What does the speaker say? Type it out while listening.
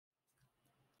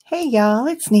Hey y'all,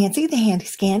 it's Nancy the Handy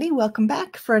Scandy. Welcome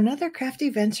back for another crafty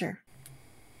venture.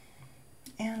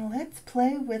 And let's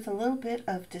play with a little bit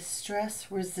of Distress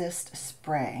Resist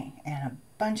spray and a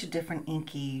bunch of different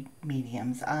inky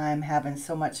mediums. I'm having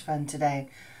so much fun today.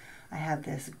 I have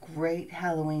this great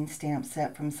Halloween stamp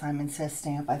set from Simon Says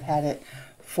Stamp. I've had it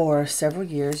for several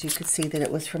years. You could see that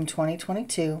it was from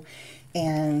 2022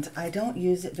 and I don't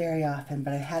use it very often,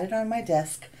 but I had it on my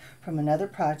desk from another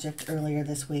project earlier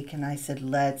this week and I said,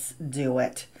 let's do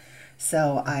it.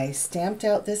 So I stamped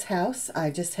out this house. I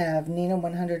just have Nina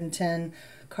 110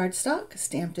 cardstock,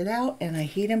 stamped it out, and I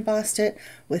heat embossed it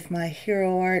with my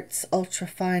Hero Arts Ultra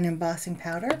Fine Embossing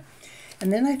Powder.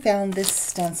 And then I found this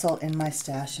stencil in my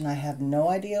stash and I have no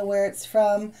idea where it's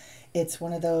from. It's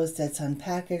one of those that's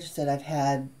unpackaged that I've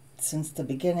had since the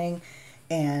beginning,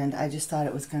 and I just thought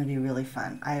it was going to be really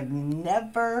fun. I have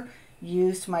never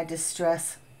used my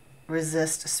Distress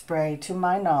Resist spray to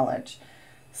my knowledge.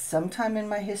 Sometime in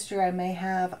my history I may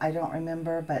have, I don't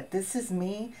remember, but this is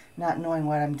me not knowing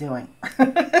what I'm doing.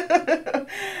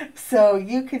 So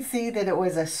you could see that it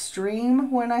was a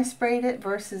stream when I sprayed it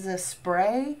versus a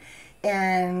spray,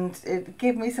 and it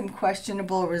gave me some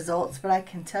questionable results, but I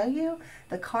can tell you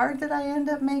the card that I end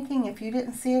up making, if you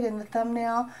didn't see it in the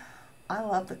thumbnail, I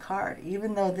love the card.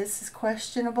 Even though this is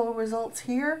questionable results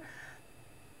here,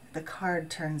 the card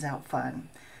turns out fun.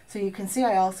 So you can see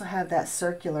I also have that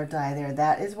circular die there.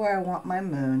 That is where I want my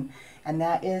moon, and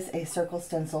that is a circle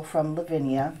stencil from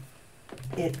Lavinia.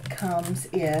 It comes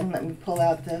in, let me pull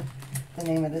out the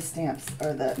name of the stamps,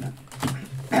 or the,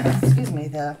 excuse me,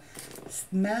 the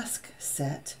mask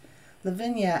set.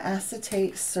 Lavinia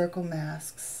Acetate Circle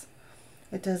Masks.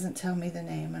 It doesn't tell me the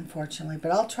name, unfortunately,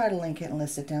 but I'll try to link it and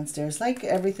list it downstairs. Like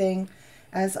everything,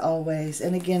 as always.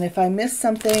 And again, if I miss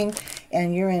something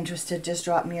and you're interested, just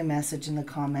drop me a message in the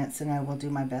comments and I will do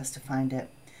my best to find it.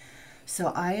 So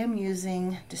I am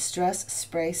using Distress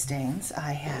Spray Stains.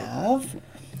 I have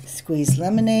Squeezed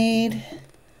Lemonade,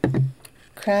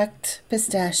 Cracked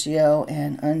Pistachio,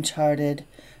 and Uncharted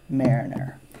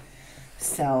Mariner.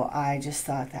 So I just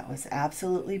thought that was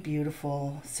absolutely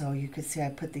beautiful. So you could see I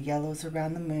put the yellows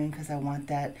around the moon because I want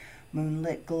that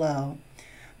moonlit glow.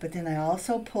 But then I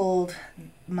also pulled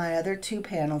my other two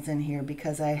panels in here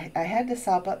because I had to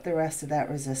sop up the rest of that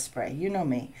resist spray. You know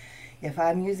me. If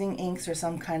I'm using inks or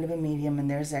some kind of a medium and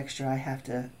there's extra, I have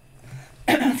to,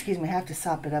 excuse me, I have to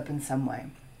sop it up in some way.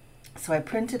 So I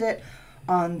printed it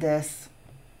on this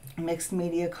mixed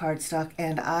media cardstock,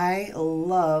 and I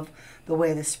love the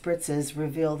way the spritzes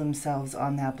reveal themselves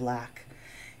on that black.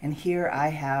 And here I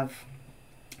have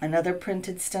another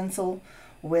printed stencil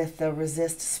with the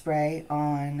resist spray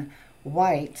on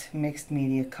white mixed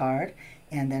media card,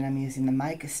 and then I'm using the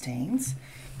mica stains,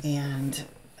 and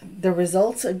the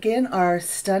results again are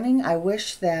stunning. I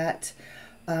wish that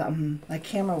my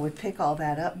camera would pick all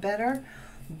that up better,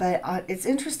 but it's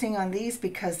interesting on these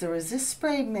because the resist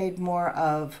spray made more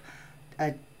of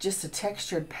just a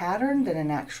textured pattern than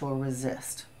an actual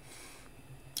resist,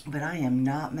 but I am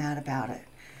not mad about it.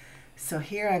 So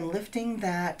here I'm lifting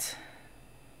that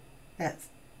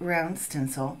round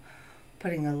stencil,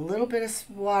 putting a little bit of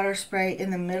water spray in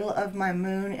the middle of my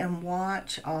moon, and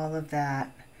watch all of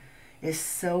that. Is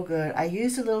so good. I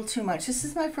used a little too much. This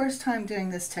is my first time doing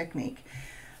this technique.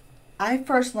 I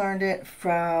first learned it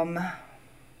from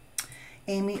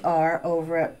Amy R.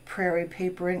 over at Prairie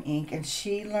Paper and Ink, and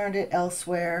she learned it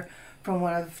elsewhere from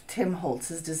one of Tim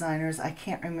Holtz's designers. I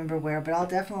can't remember where, but I'll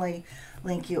definitely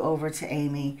link you over to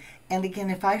Amy. And again,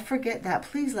 if I forget that,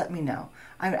 please let me know.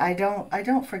 I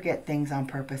don't forget things on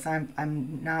purpose.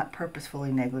 I'm not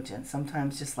purposefully negligent.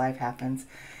 Sometimes just life happens,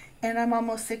 and I'm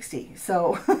almost 60,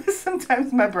 so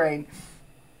sometimes my brain.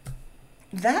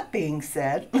 That being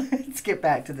said, let's get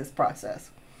back to this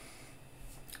process.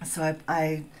 So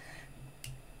I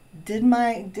did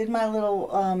my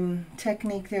little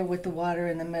technique there with the water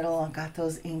in the middle. I got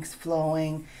those inks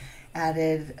flowing,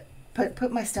 added,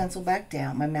 put my stencil back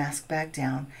down, my mask back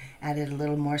down, added a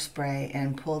little more spray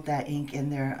and pulled that ink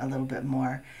in there a little bit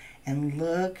more. And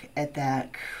look at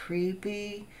that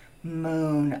creepy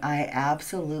moon. I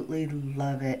absolutely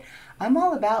love it. I'm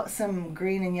all about some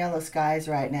green and yellow skies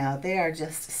right now. They are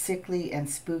just sickly and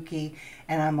spooky,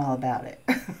 and I'm all about it.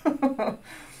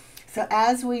 So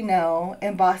as we know,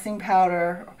 embossing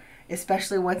powder,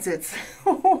 especially once it's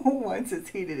once it's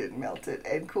heated and melted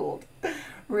and cooled,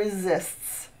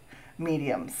 resists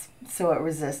mediums. So it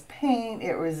resists paint,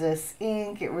 it resists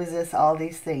ink, it resists all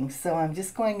these things. So I'm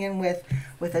just going in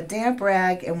with a damp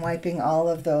rag and wiping all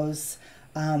of those,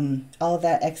 all of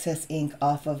that excess ink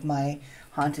off of my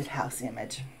haunted house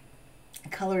image.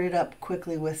 Colored it up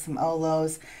quickly with some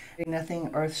OLOs.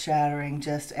 Nothing earth-shattering,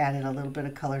 just added a little bit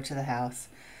of color to the house.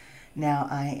 Now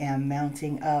I am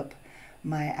mounting up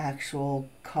my actual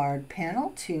card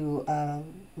panel to a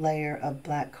layer of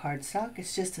black cardstock.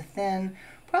 It's just a thin,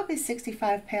 probably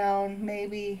 65 pound,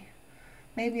 maybe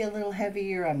a little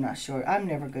heavier, I'm not sure. I'm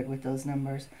never good with those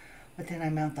numbers. But then I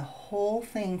mount the whole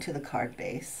thing to the card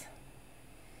base.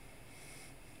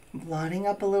 Blotting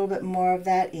up a little bit more of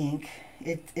that ink.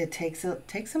 It takes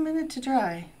a minute to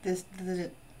dry.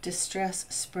 The Distress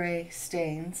Spray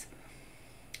stains.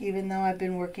 Even though I've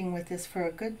been working with this for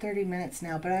a good 30 minutes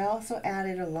now, but I also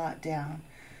added a lot down.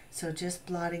 So just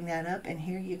blotting that up, and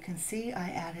here you can see I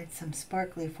added some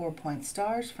sparkly 4-point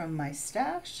stars from my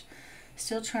stash.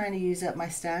 Still trying to use up my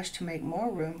stash to make more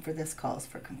room for this calls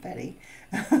for confetti.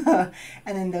 And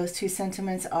then those 2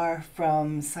 sentiments are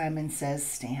from Simon Says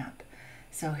stamp.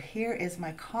 So here is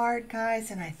my card,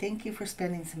 guys, and I thank you for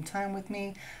spending some time with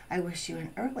me. I wish you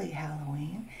an early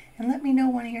Halloween, and let me know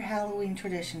one of your Halloween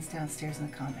traditions downstairs in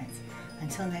the comments.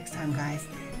 Until next time, guys,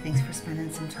 thanks for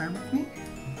spending some time with me.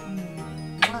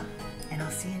 Mwah. And I'll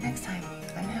see you next time.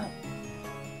 I'm out.